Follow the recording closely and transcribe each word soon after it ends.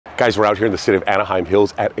Guys, we're out here in the city of Anaheim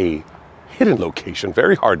Hills at a hidden location,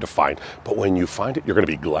 very hard to find, but when you find it, you're gonna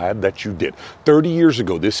be glad that you did. 30 years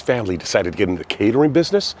ago, this family decided to get into the catering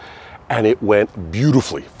business, and it went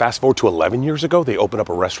beautifully. Fast forward to 11 years ago, they opened up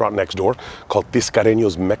a restaurant next door called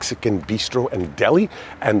Tiscareno's Mexican Bistro and Deli,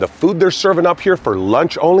 and the food they're serving up here for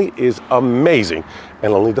lunch only is amazing,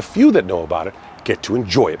 and only the few that know about it get to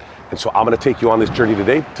enjoy it. And so I'm gonna take you on this journey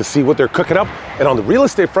today to see what they're cooking up. And on the real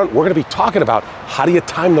estate front, we're gonna be talking about how do you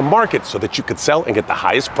time the market so that you could sell and get the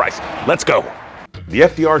highest price. Let's go. The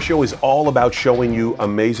FDR show is all about showing you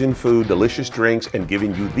amazing food, delicious drinks, and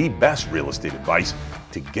giving you the best real estate advice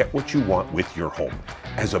to get what you want with your home.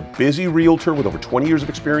 As a busy realtor with over 20 years of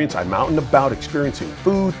experience, I'm out and about experiencing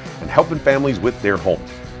food and helping families with their homes.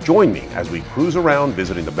 Join me as we cruise around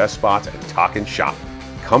visiting the best spots and talk and shop.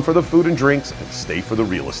 Come for the food and drinks and stay for the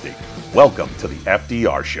real estate. Welcome to the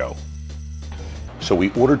FDR show. So we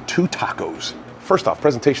ordered 2 tacos. First off,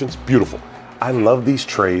 presentation's beautiful. I love these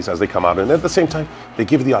trays as they come out, and at the same time, they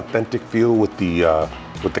give the authentic feel with the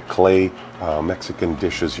clay Mexican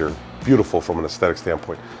dishes here. Beautiful from an aesthetic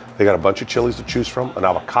standpoint. They got a bunch of chilies to choose from, an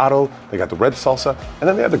avocado, they got the red salsa, and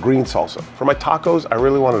then they have the green salsa. For my tacos, I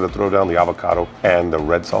really wanted to throw down the avocado and the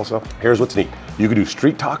red salsa. Here's what's neat. You can do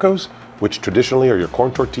street tacos, which traditionally are your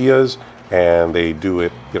corn tortillas, and they do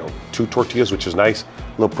it, 2 tortillas, which is nice.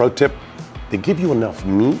 Little pro tip, they give you enough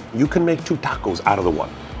meat, you can make 2 tacos out of the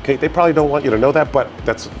one. Okay, they probably don't want you to know that, but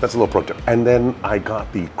that's a little pro tip. And then I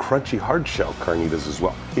got the crunchy hard shell carnitas as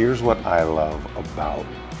well. Here's what I love about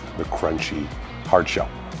the crunchy hard shell.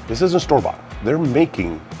 This isn't store-bought. They're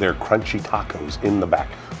making their crunchy tacos in the back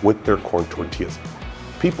with their corn tortillas.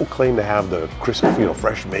 People claim to have the crisp,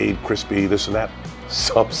 fresh made, crispy, this and that.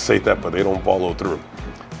 Some say that, but they don't follow through.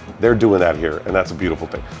 They're doing that here, and that's a beautiful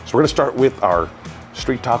thing. So we're gonna start with our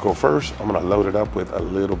street taco first. I'm gonna load it up with a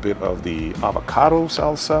little bit of the avocado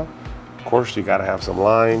salsa. Of course, you gotta have some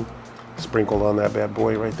lime sprinkled on that bad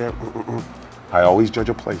boy right there. I always judge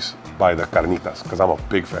a place by the carnitas, because I'm a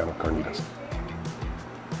big fan of carnitas.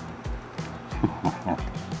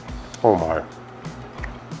 Oh my,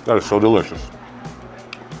 that is so delicious.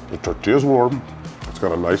 The tortilla's warm. It's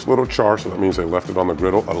got a nice little char, so that means they left it on the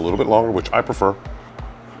griddle a little bit longer, which I prefer.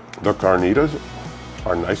 The carnitas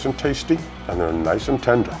are nice and tasty, and they're nice and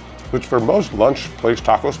tender, which for most lunch place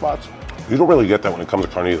taco spots, you don't really get that when it comes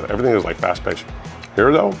to carnitas. Everything is like fast paced.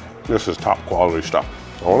 Here though, this is top quality stuff.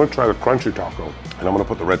 I want to try the crunchy taco, and I'm going to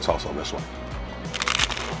put the red sauce on this one.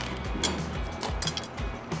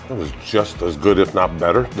 It was just as good, if not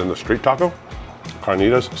better, than the street taco.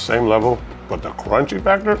 Carnitas, same level, but the crunchy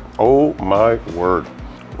factor, oh my word.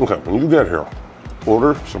 Okay, when you get here,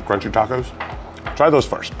 order some crunchy tacos. Try those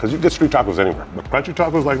first, because you can get street tacos anywhere. But crunchy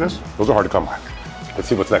tacos like this, those are hard to come by. Let's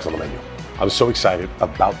see what's next on the menu. I'm so excited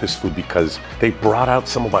about this food because they brought out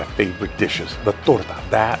some of my favorite dishes. The torta,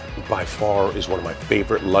 that by far is one of my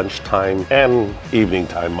favorite lunchtime and evening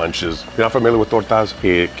time munches. If you're not familiar with tortas,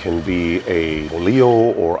 it can be a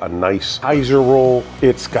bolillo or a nice Kaiser roll.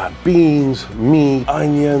 It's got beans, meat,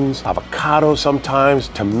 onions, avocado sometimes,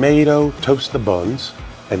 tomato, toast the buns,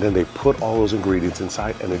 and then they put all those ingredients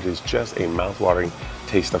inside, and it is just a mouth-watering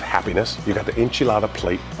taste of happiness. You got the enchilada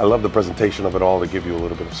plate. I love the presentation of it all. They give you a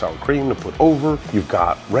little bit of sour cream to put over. You've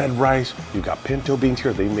got red rice. You've got pinto beans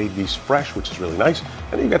here. They made these fresh, which is really nice.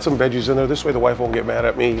 And then you got some veggies in there. This way the wife won't get mad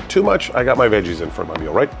at me too much. I got my veggies in for my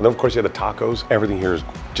meal, right? And then of course you have the tacos. Everything here is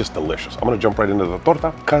just delicious. I'm gonna jump right into the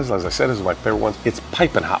torta because, as I said, this is my favorite one. It's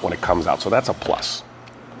piping hot when it comes out, so that's a plus.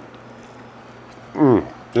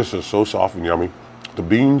 This is so soft and yummy. The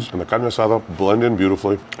beans and the carne asada blend in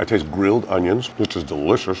beautifully. I taste grilled onions, which is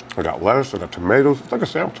delicious. I got lettuce, I got tomatoes. It's like a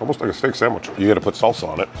sandwich, almost like a steak sandwich. You gotta put salsa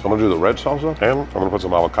on it. So I'm gonna do the red salsa, and I'm gonna put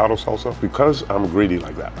some avocado salsa because I'm greedy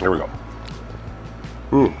like that. Here we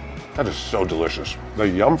go. That is so delicious. The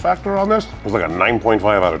yum factor on this was like a 9.5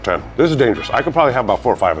 out of 10. This is dangerous. I could probably have about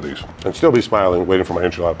 4 or 5 of these and still be smiling, waiting for my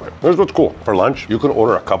enchilada plate. Here's what's cool. For lunch, you can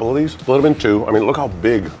order a couple of these, split them in 2. I mean, look how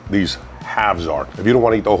big these halves are. If you don't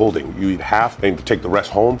want to eat the whole thing, you eat half and take the rest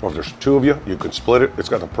home. Or if there's 2 of you, you can split it. It's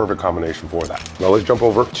got the perfect combination for that. Now let's jump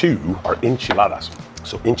over to our enchiladas.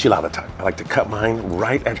 So enchilada time. I like to cut mine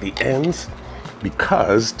right at the ends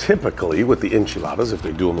because typically with the enchiladas, if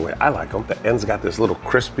they do them the way I like them, the ends got this little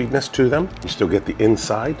crispiness to them. You still get the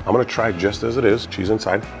inside. I'm gonna try just as it is, cheese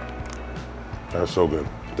inside. That's so good.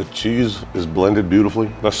 The cheese is blended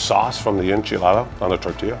beautifully. The sauce from the enchilada on the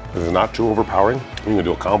tortilla is not too overpowering. You can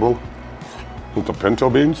do a combo. with the pinto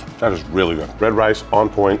beans, that is really good. Red rice on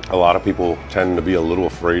point. A lot of people tend to be a little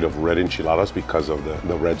afraid of red enchiladas because of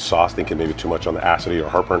the red sauce, thinking maybe too much on the acidity or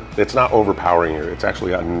heartburn. It's not overpowering here. It's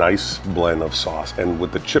actually a nice blend of sauce. And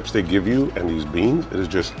with the chips they give you and these beans, it is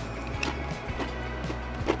just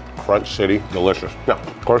crunch city, delicious. Now,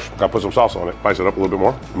 of course, gotta put some salsa on it, spice it up a little bit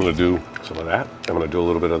more. I'm gonna do some of that. I'm gonna do a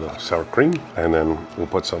little bit of the sour cream, and then we'll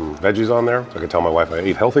put some veggies on there so I can tell my wife I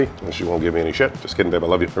ate healthy and she won't give me any shit. Just kidding, babe, I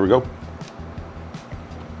love you. Here we go.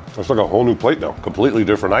 It's like a whole new plate now, completely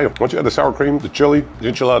different item. Once you add the sour cream, the chili, the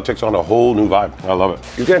enchilada takes on a whole new vibe. I love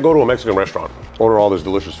it. You can't go to a Mexican restaurant, order all this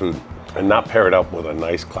delicious food, and not pair it up with a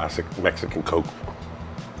nice classic Mexican Coke.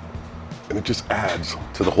 And it just adds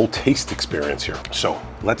to the whole taste experience here. So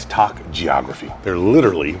let's talk geography. They're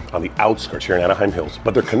literally on the outskirts here in Anaheim Hills,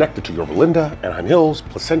 but they're connected to Yorba Linda, Anaheim Hills,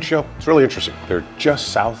 Placentia. It's really interesting. They're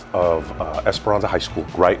just south of Esperanza High School,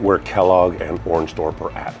 right where Kellogg and Orangethorpe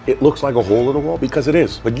are at. It looks like a hole in the wall because it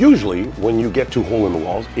is, but usually when you get to hole in the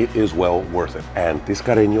walls, it is well worth it. And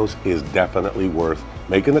Tiscarenos is definitely worth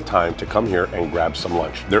making the time to come here and grab some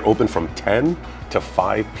lunch. They're open from 10 to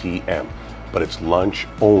 5 p.m., but it's lunch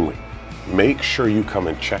only. Make sure you come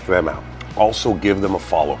and check them out. Also give them a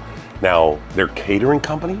follow. Now, their catering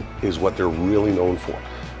company is what they're really known for,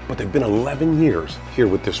 but they've been 11 years here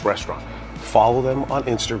with this restaurant. Follow them on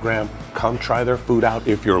Instagram, come try their food out.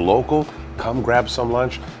 If you're local, come grab some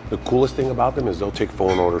lunch. The coolest thing about them is they'll take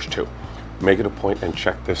phone orders too. Make it a point and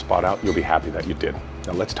check this spot out. You'll be happy that you did.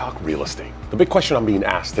 Now let's talk real estate. The big question I'm being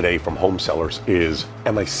asked today from home sellers is,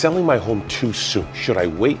 am I selling my home too soon? Should I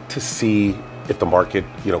wait to see if the market,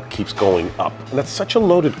 keeps going up? And that's such a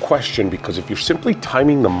loaded question, because if you're simply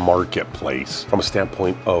timing the marketplace from a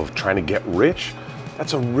standpoint of trying to get rich,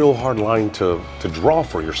 that's a real hard line to draw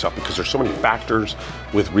for yourself, because there's so many factors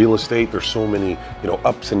with real estate. There's so many,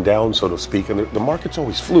 ups and downs, so to speak, and the market's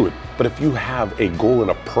always fluid. But if you have a goal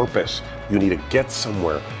and a purpose, you need to get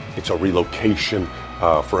somewhere. It's a relocation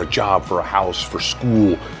for a job, for a house, for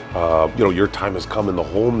school. Your time has come in the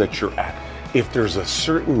home that you're at. If there's a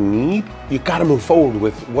certain need, you gotta move forward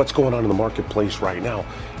with what's going on in the marketplace right now.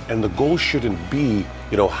 And the goal shouldn't be,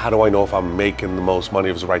 how do I know if I'm making the most money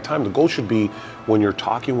if it's the right time? The goal should be, when you're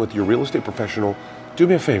talking with your real estate professional, do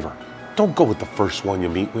me a favor. Don't go with the first one you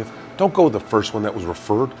meet with. Don't go with the first one that was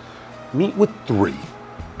referred. Meet with 3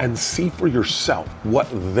 and see for yourself what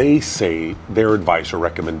they say their advice or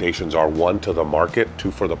recommendations are. 1, to the market,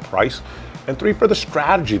 2, for the price, and 3, for the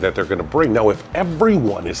strategy that they're gonna bring. Now, if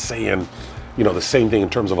everyone is saying, the same thing in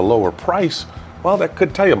terms of a lower price, well, that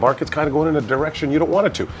could tell you market's kind of going in a direction you don't want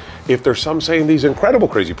it to. If there's some saying these incredible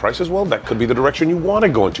crazy prices, well, that could be the direction you want to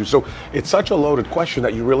go into. So it's such a loaded question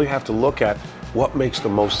that you really have to look at what makes the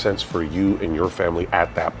most sense for you and your family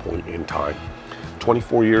at that point in time.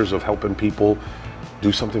 24 years of helping people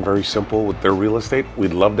do something very simple with their real estate.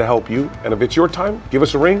 We'd love to help you. And if it's your time, give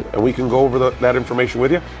us a ring and we can go over that information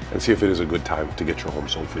with you and see if it is a good time to get your home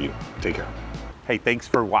sold for you. Take care. Hey, thanks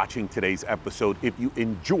for watching today's episode. If you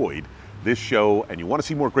enjoyed this show and you want to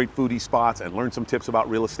see more great foodie spots and learn some tips about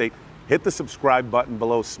real estate, hit the subscribe button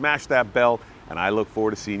below, smash that bell, and I look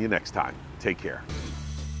forward to seeing you next time. Take care.